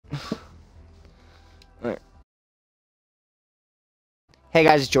Hey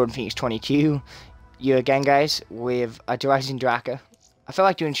guys, it's Jordan Phoenix 22. You again, guys, with a eisendrache. I feel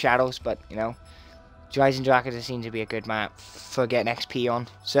like doing shadows, but you know, eisendrache just seems to be a good map for getting XP on.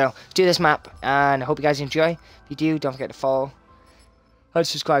 So let's do this map, and I hope you guys enjoy. If you do, don't forget to follow and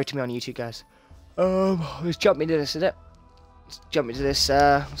subscribe to me on YouTube, guys. Let's jump into this, is it? Let's jump into this.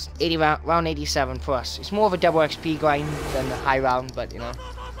 80 round 87 plus. It's more of a double XP grind than the high round, but you know.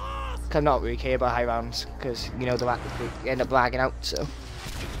 I'm not really care about high rounds because you know the map will end up lagging out. So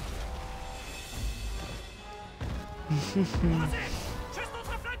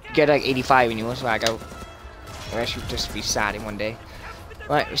get like 85 and you almost lag out. Or I should just be sad in one day.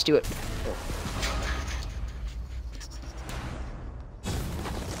 Right, let's do it.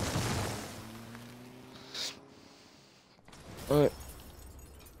 Alright.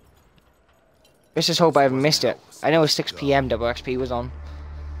 Let's just hope I haven't missed it. I know 6 PM double XP was on.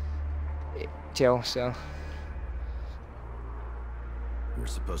 So we're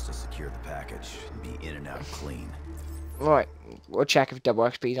supposed to secure the package and be in and out clean. Right, we'll check if double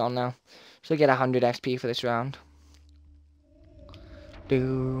XP is on now. So get 100 XP for this round.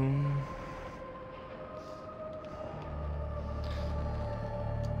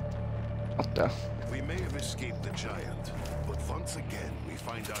 What the? We may have escaped the giant, but once again we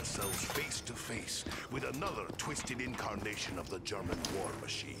find ourselves face to face with another twisted incarnation of the German war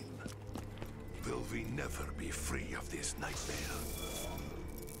machine. Will we never be free of this nightmare?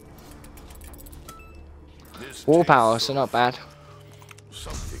 War power, so not bad.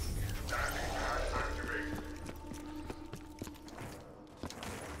 Something.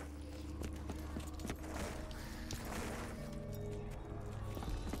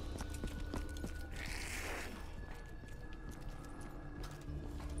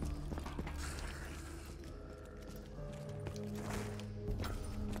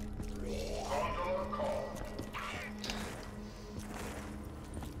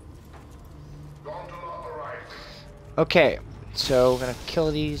 Okay, so we're gonna kill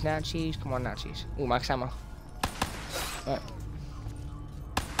these Nazis. Come on, Nazis. Ooh, max ammo. Alright.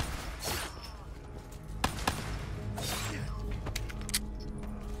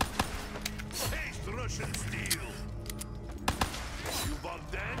 Taste Russian steel. You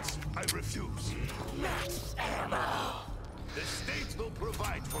want dance? I refuse. Max ammo. The state will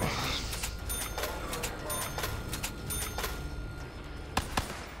provide for us.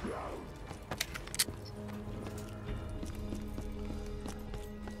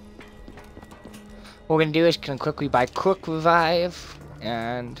 What we're gonna do is quickly buy quick revive,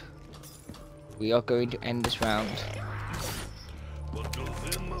 and we are going to end this round. What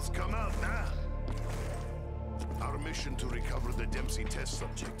goes in must come out now. Our mission to recover the Dempsey test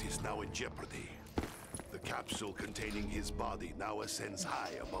subject is now in jeopardy. The capsule containing his body now ascends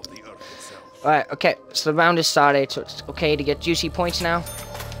high above the Earth itself. Alright, okay, so the round is started, so it's okay to get juicy points now.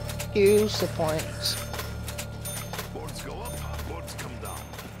 Use the points. Boards go up, boards come down.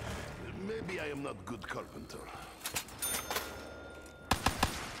 Maybe I am not good carpenter.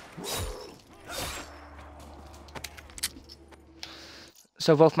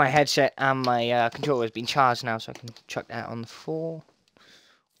 So both my headset and my controller has been charged now, so I can chuck that on the floor.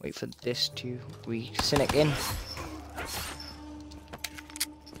 Wait for this to re-sync in.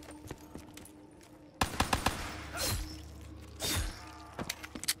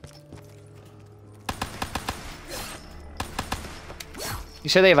 You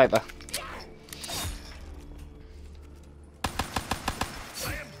say there, Viper.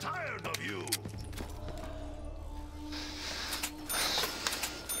 I am tired of you.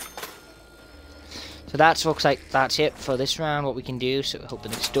 So that looks like that's it for this round. What we can do, so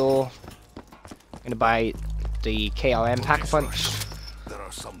open this door. I'm gonna buy the KLM pack punch. There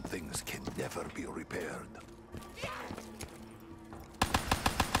are some things can never be repaired.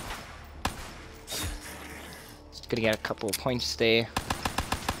 Just gonna get a couple of points there.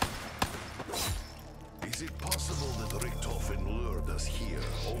 Is it possible that Richtofen lured us here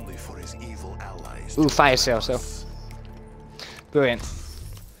only for his evil allies? Ooh, fire sale, so. Brilliant.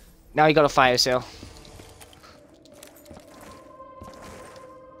 Now you got a fire sale.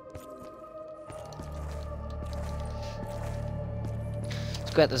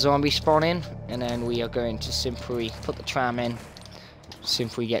 Let's get the zombie spawn in, and then we are going to simply put the tram in.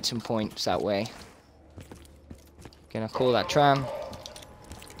 Simply get some points that way. Gonna call that tram.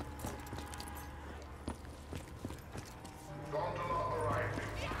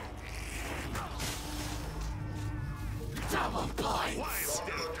 Double points. Why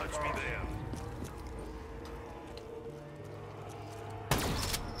dare touch me there?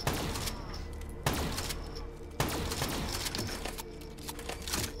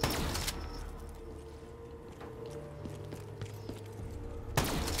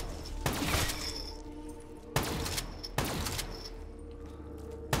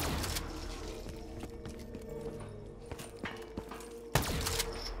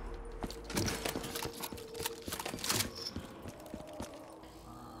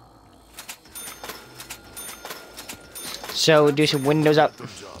 So we'll do some windows up. Good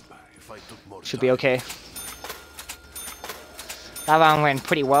job. If I took more Should be time. okay. That round went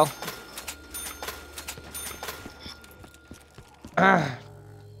pretty well. I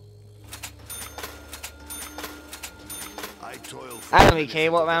don't really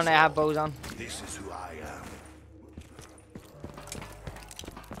care what round I have bows on. This is who I am.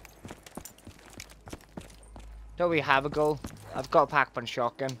 Don't really have a goal. I've got a pack punch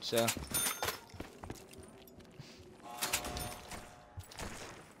shotgun, so.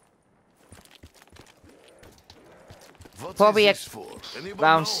 What Probably is this for? Anyone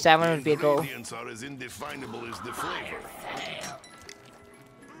round know? 7 The would be a goal. ingredients are as indefinable as the flavor.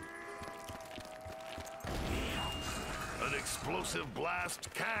 An explosive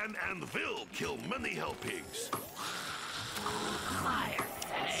blast can and will kill many hell pigs.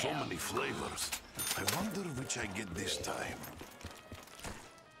 So many flavors. I wonder which I get this time.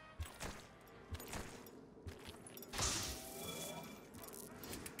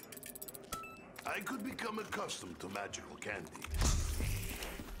 I could become accustomed to magical candy.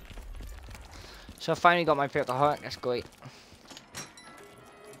 So I finally got my purple heart. That's great.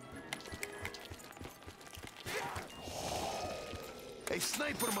 A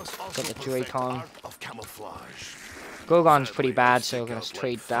sniper must also Got the perfect Dracon. art of camouflage. Gorgon's pretty Sadly, bad, I so we're stick gonna out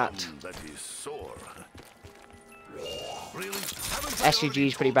trade like that. thumb that is sore. Really? Haven't I SUG already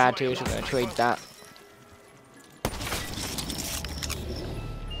is pretty told bad you I too, so am we're a gonna trade sniper? that.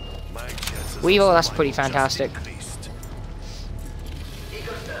 My chances of Weevil, that's survival pretty just fantastic. increased.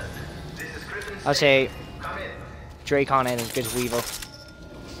 I'll say Dracon ain't as good as Weevil.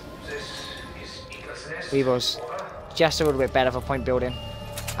 Weevil's just a little bit better for point building.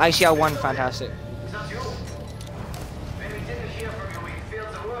 ICR1, fantastic.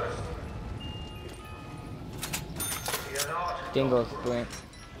 Dingo, brilliant.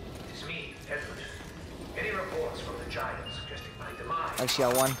 It's me, Edward. Any reports from the Giants suggesting my demise?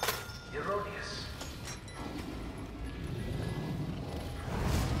 ICR1. Erroneous.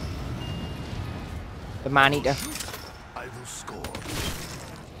 The Man-Eater. I will score.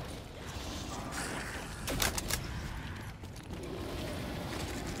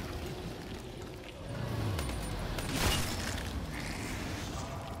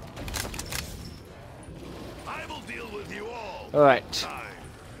 I will deal with you all. Alright. Time.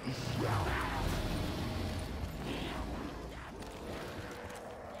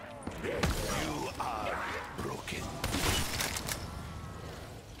 You are broken.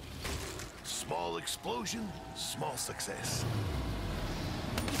 Small explosion, small success.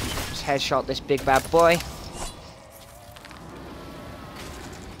 Just headshot this big bad boy.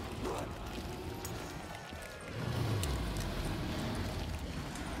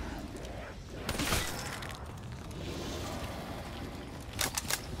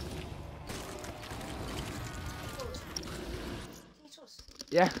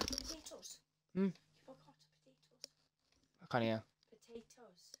 Yeah. Potatoes. Hmm. You forgot potatoes. I can't hear.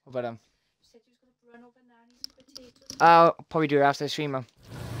 Potatoes. What about him? You said you was gonna run over Nanny's potatoes. I'll probably do it after the stream, man.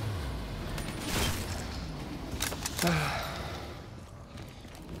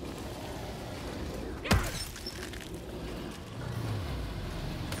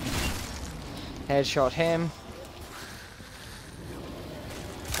 Headshot him.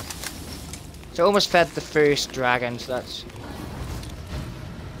 So almost fed the first dragon, so that's...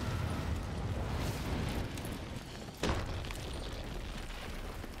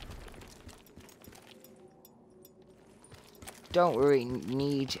 Don't really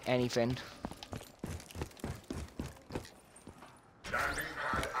need anything. Landing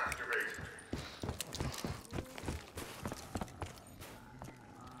pad activated.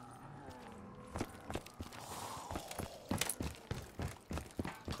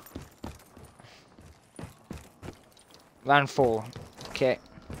 Round 4. Okay.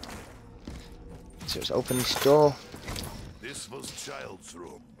 So let's open this door. This was child's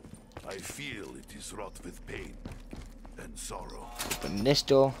room. I feel it is wrought with pain and sorrow. Open this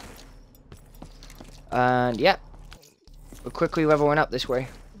door. And yeah. We'll quickly leveling up this way.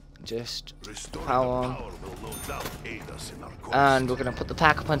 Just Restoring power the on. power will no doubt aid us in our quest. And we're gonna put the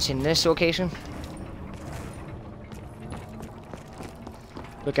pack punch in this location.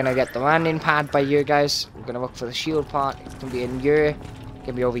 We're gonna get the landing pad by here, guys. We're gonna look for the shield part. It can be in here, it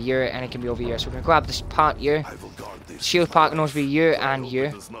can be over here, and it can be over here. So we're gonna grab this part here. I will guard this. Shield part can also be here I and hope here,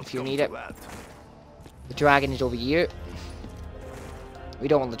 it does not if you come need to it. that. The dragon is over here. We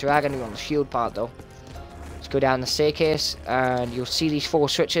don't want the dragon, we want the shield part though. Let's go down the staircase, and you'll see these 4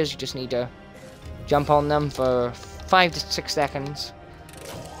 switches. You just need to jump on them for 5 to 6 seconds.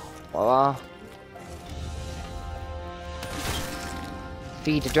 Voila.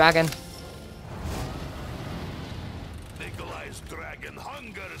 Feed the dragon.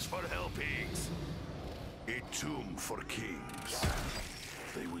 hungers for helpings. A tomb for kings.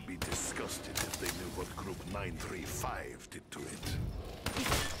 They would be disgusted if they knew what Group 935 did to it.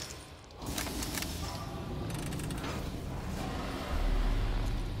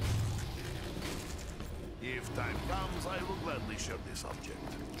 If time comes, I will gladly share this object.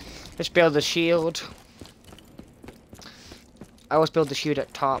 Let's build the shield. I always build the shield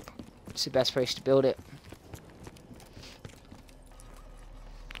at top. It's the best place to build it.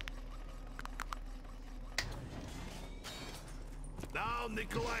 Now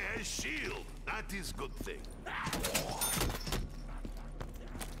Nikolai has shield. That is good thing.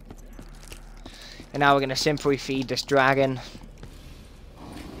 And now we're gonna simply feed this dragon.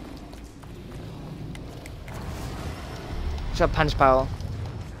 What's up, Punch Power?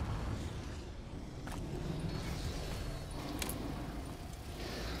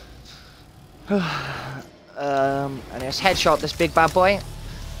 And let's headshot this big bad boy.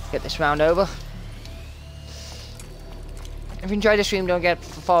 Get this round over. If you enjoyed the stream, don't forget to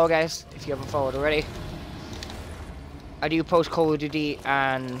follow, guys, if you haven't followed already. I do post Call of Duty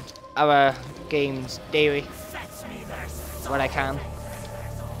and other games daily when I can. The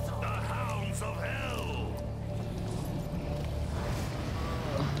hounds of hell.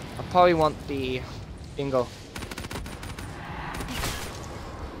 I probably want the dingo.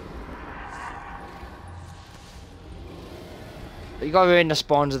 But you gotta ruin the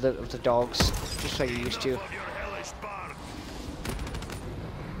spawns of the dogs, just like you used to. Of your hellish bark.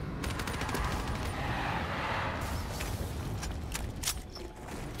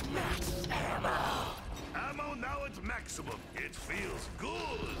 Ammo now at maximum. It feels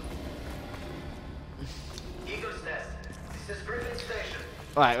good. Eagle's Nest. This is Griffin Station.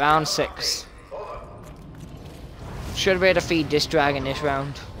 Right, round 6. Over. Should be able to feed this dragon this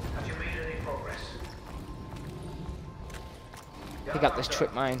round. Have you made any progress? Pick up this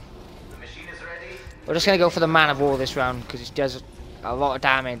trip mine. The machine is ready. We're just gonna go for the Man of War this round because it does a lot of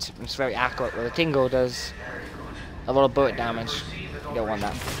damage and it's very accurate. Where the Dingo does a lot of bullet damage. You don't want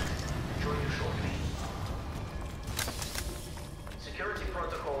that. Join you shortly. Security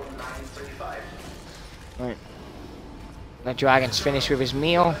protocol 935. Right. The dragon's finished with his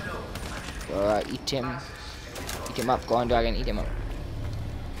meal. Eat him. Eat him up. Go on, dragon. Eat him up.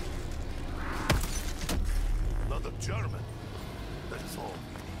 Not a German. That is all.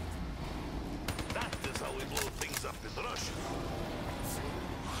 That is how we blow things up in Russia.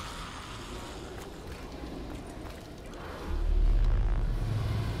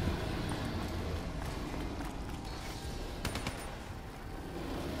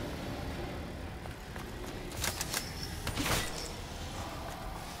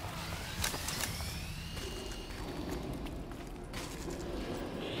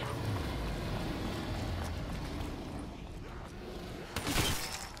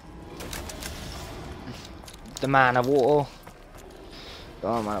 The Man of War.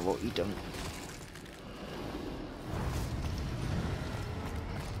 Oh, Man of War, eat him.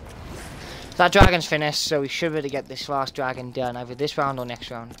 That dragon's finished, so we should be able to get this last dragon done either this round or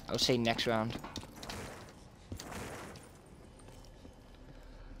next round. I would say next round.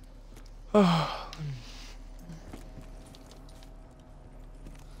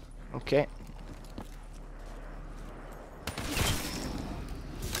 Okay.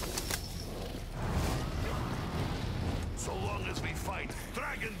 So long as we fight,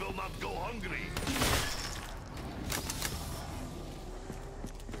 Dragon will not go hungry.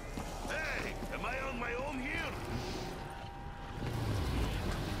 Hey, am I on my own here?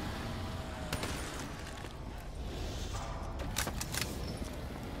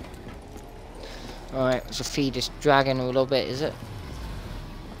 Alright, so feed this dragon a little bit, is it?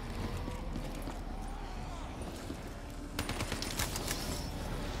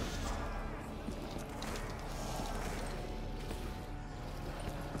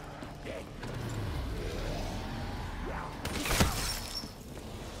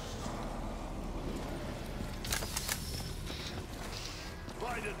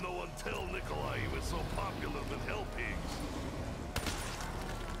 Why did no one tell Nikolai he was so popular with hell pigs?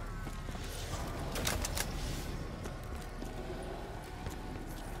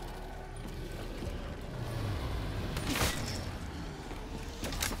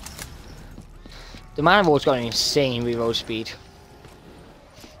 The Man of War's got an insane reload speed.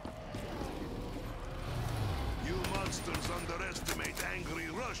 You monsters underestimate angry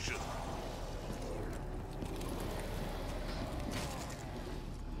Russian.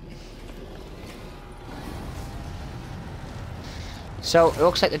 So, it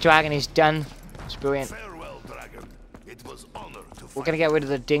looks like the dragon is done. It's brilliant. Farewell, Dragon. It was honor to fight. We're gonna get rid of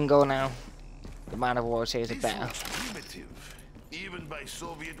the dingo now. The Man of War says it This better. was primitive, even by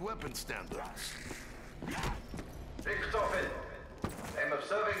Soviet weapon standards. Richtofen, I'm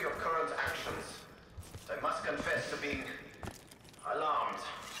observing your current actions. I must confess to being alarmed.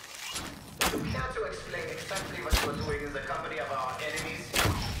 Would you care to explain exactly what you are doing in the company of our enemies?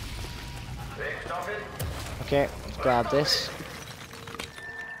 Richtofen? Okay, let's grab this.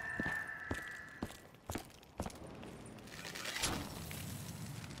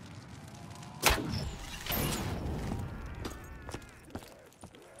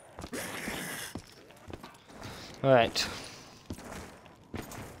 Alright.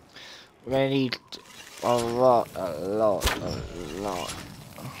 We're gonna need a lot.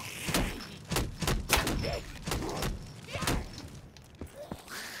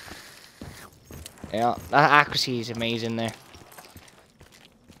 Yeah, that accuracy is amazing there.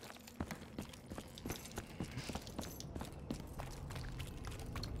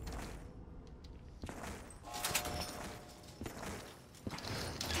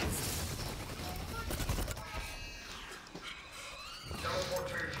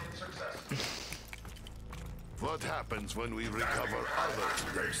 What happens when we recover others,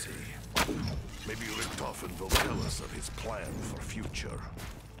 Mercy? Maybe Richtofen will tell us of his plan for future.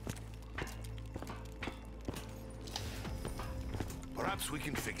 Perhaps we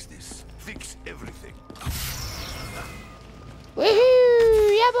can fix this. Fix everything.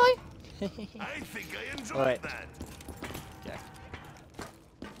 Woohoo! Yeah, boy! I think I enjoyed Alright. that. Okay.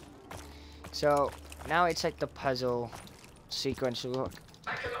 So, now it's like the puzzle sequence. Look.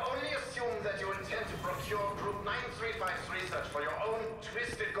 I can only assume that you intend to procure Group 935's research for your own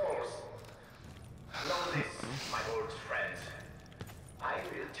twisted goals. Know this, my old friend. I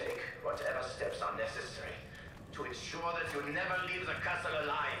will take whatever steps are necessary to ensure that you never leave the castle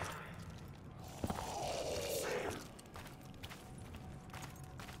alive.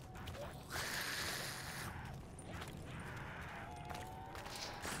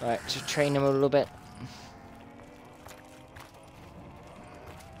 Right, to train him a little bit.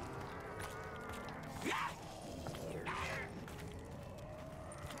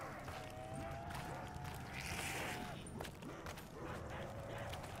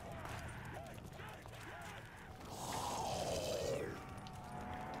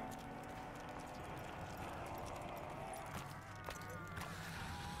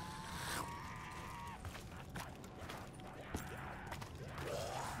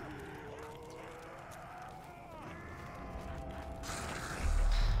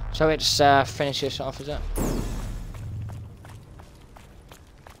 So it's finish this off, is it?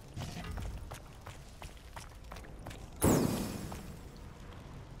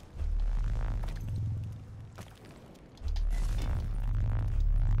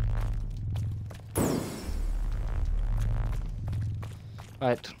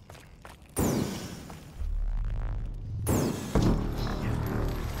 Right.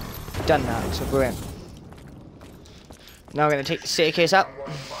 Done that, so brilliant. Now we're going to take the staircase up.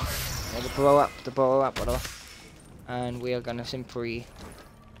 Or the blow up, whatever. And we are going to simply...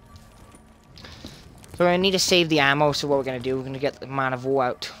 So we're going to need to save the ammo, so what we're going to do, we're going to get the Man of War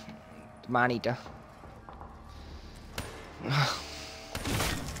out. The Man Eater.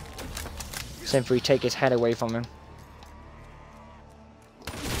 Simply take his head away from him.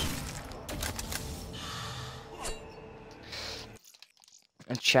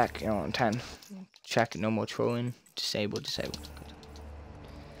 And check, you know, on 10. Check, no more trolling. Disable.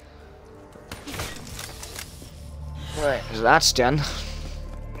 Right, so that's done.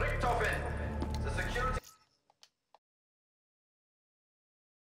 Richtofen, the security...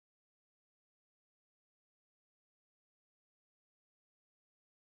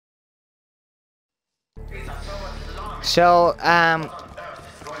 So,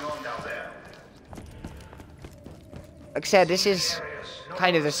 like I said, this is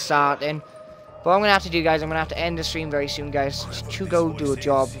kind of the start, and what I'm gonna have to do, guys, I'm gonna have to end the stream very soon, guys, to go do a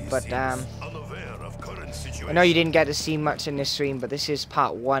job. But I know you didn't get to see much in this stream, but this is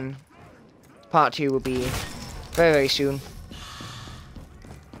part 1. Part 2 will be very, very soon.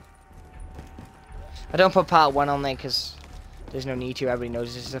 I don't put part 1 on there because there's no need to. Everybody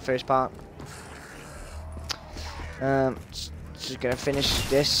knows this is the first part. Just gonna finish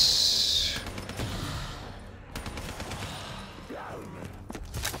this.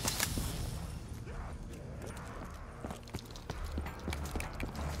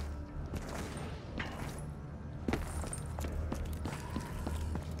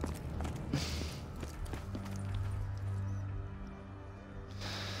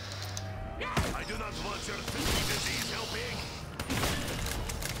 I do not want your filthy disease helping.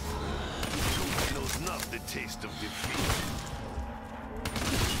 He knows not the taste of defeat.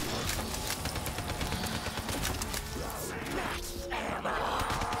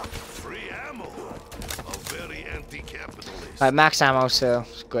 Like max ammo, so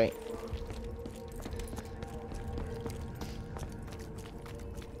it's great.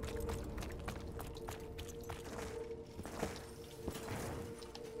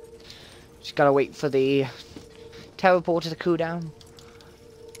 Just gotta wait for the teleporter to cool down.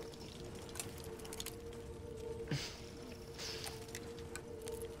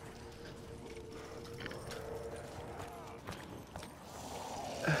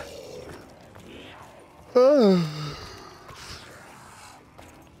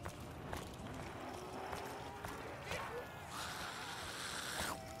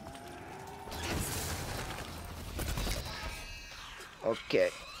 Okay.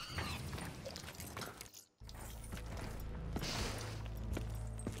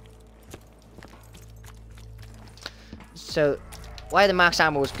 So, why the max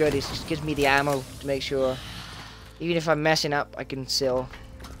ammo is good is it just gives me the ammo to make sure, even if I'm messing up, I can still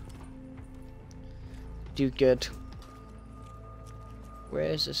do good.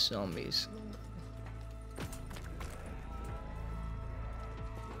 Where's the zombies?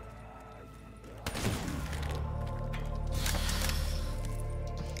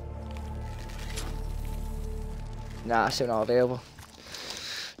 Nah, still not available.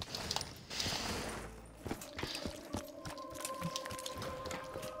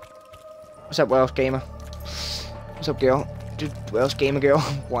 What's up, Welsh Gamer? What's up, girl? Dude, Welsh Gamer girl.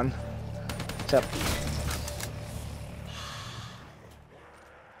 One. What's up?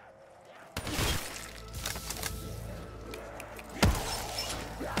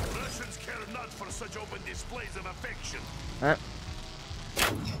 Russians care not for such open displays of affection. Alright.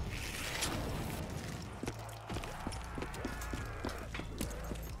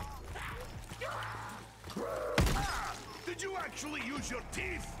 Did you actually use your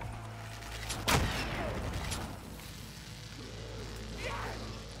teeth?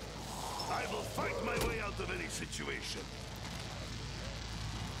 I will fight my way out of any situation.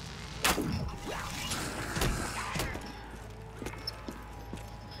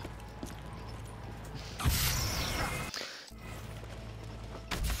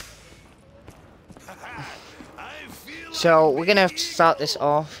 So we're gonna have to start this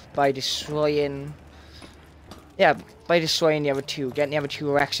off by destroying. Yeah, by destroying the other two, getting the other two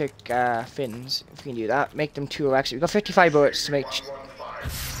Rexic fins. If we can do that, make them two Rexic. We've got 55 bullets to make.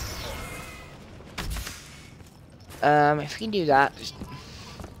 If we can do that. Just...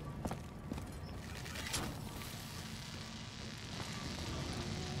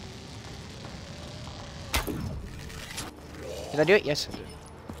 Did I do it? Yes, I did.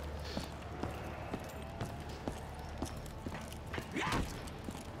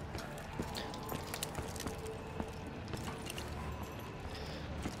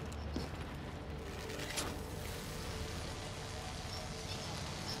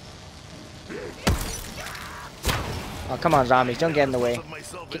 Oh, come on, zombies. Don't get in the way.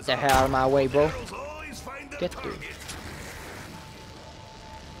 Get the hell out of my way, bro. Get through.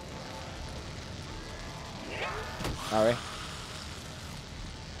 Sorry.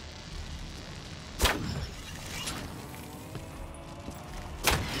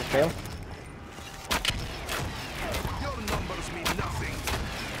 Fail. Your numbers mean nothing.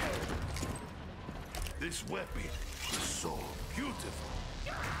 This weapon is so beautiful.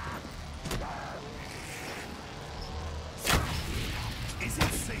 Is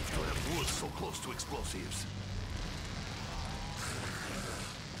it safe to have wood so close to explosives?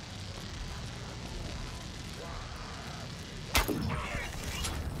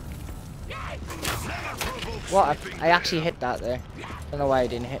 What? I actually hit that there. Don't know why I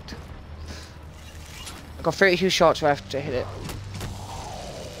didn't hit. I got 32 shots left to hit it.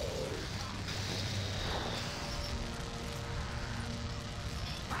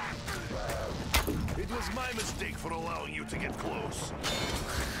 It was my mistake for allowing you to get close.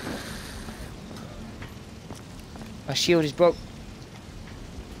 My shield is broke.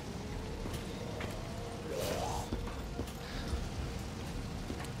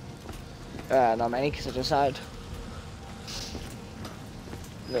 Not many, because I just died.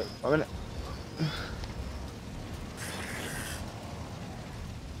 Look, I'm gonna...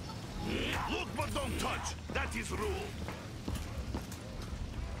 Look but don't touch. That is rule.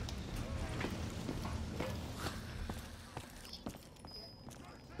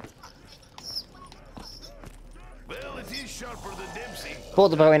 Well, it is sharper than Dempsey.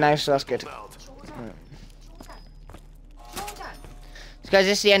 Pulled the bowie knife, so that's good. So guys,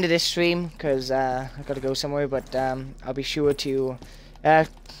 this is the end of this stream, because I've got to go somewhere, but I'll be sure to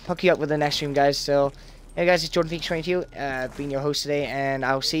hook you up with the next stream, guys. So, hey guys, it's JordanPhoenix22, being your host today, and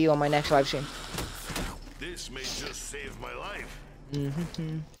I'll see you on my next live stream. This may just save my life.